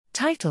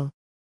Title: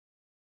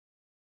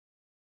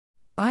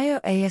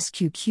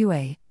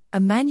 BioASQ-QA, a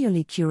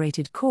manually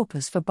curated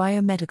corpus for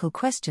biomedical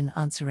question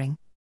answering.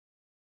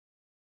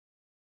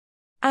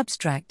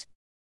 Abstract: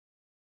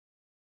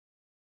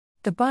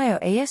 The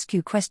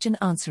BioASQ Question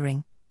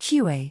Answering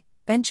 (QA)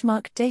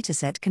 benchmark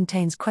dataset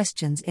contains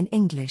questions in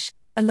English,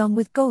 along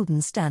with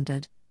golden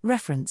standard,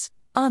 reference,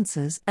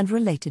 answers, and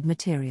related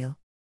material.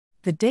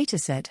 The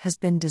dataset has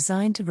been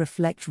designed to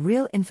reflect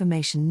real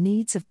information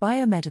needs of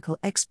biomedical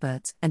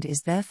experts and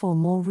is therefore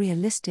more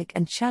realistic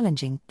and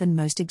challenging than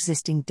most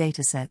existing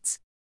datasets.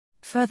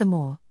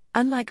 Furthermore,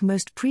 unlike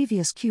most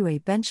previous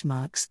QA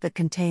benchmarks that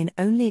contain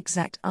only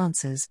exact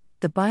answers,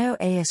 the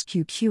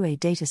BioASQ-QA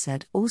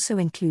dataset also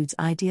includes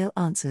ideal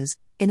answers,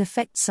 in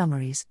effect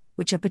summaries,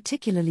 which are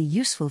particularly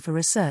useful for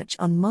research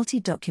on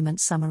multi-document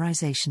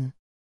summarization.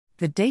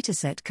 The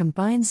dataset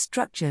combines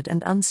structured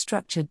and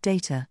unstructured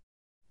data.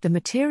 The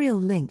material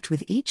linked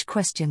with each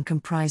question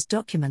comprise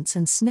documents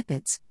and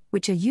snippets,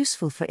 which are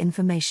useful for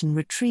information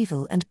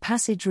retrieval and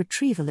passage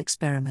retrieval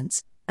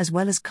experiments, as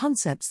well as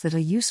concepts that are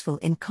useful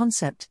in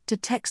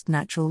concept-to-text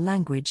natural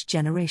language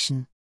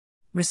generation.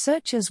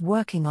 Researchers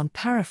working on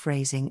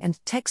paraphrasing and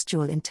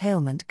textual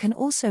entailment can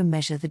also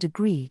measure the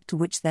degree to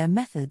which their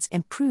methods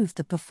improve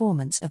the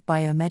performance of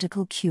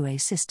biomedical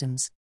QA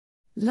systems.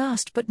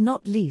 Last but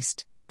not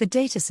least, the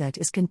dataset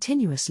is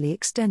continuously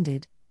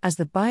extended, as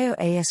the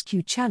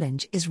BioASQ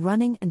challenge is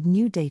running and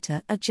new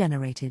data are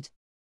generated.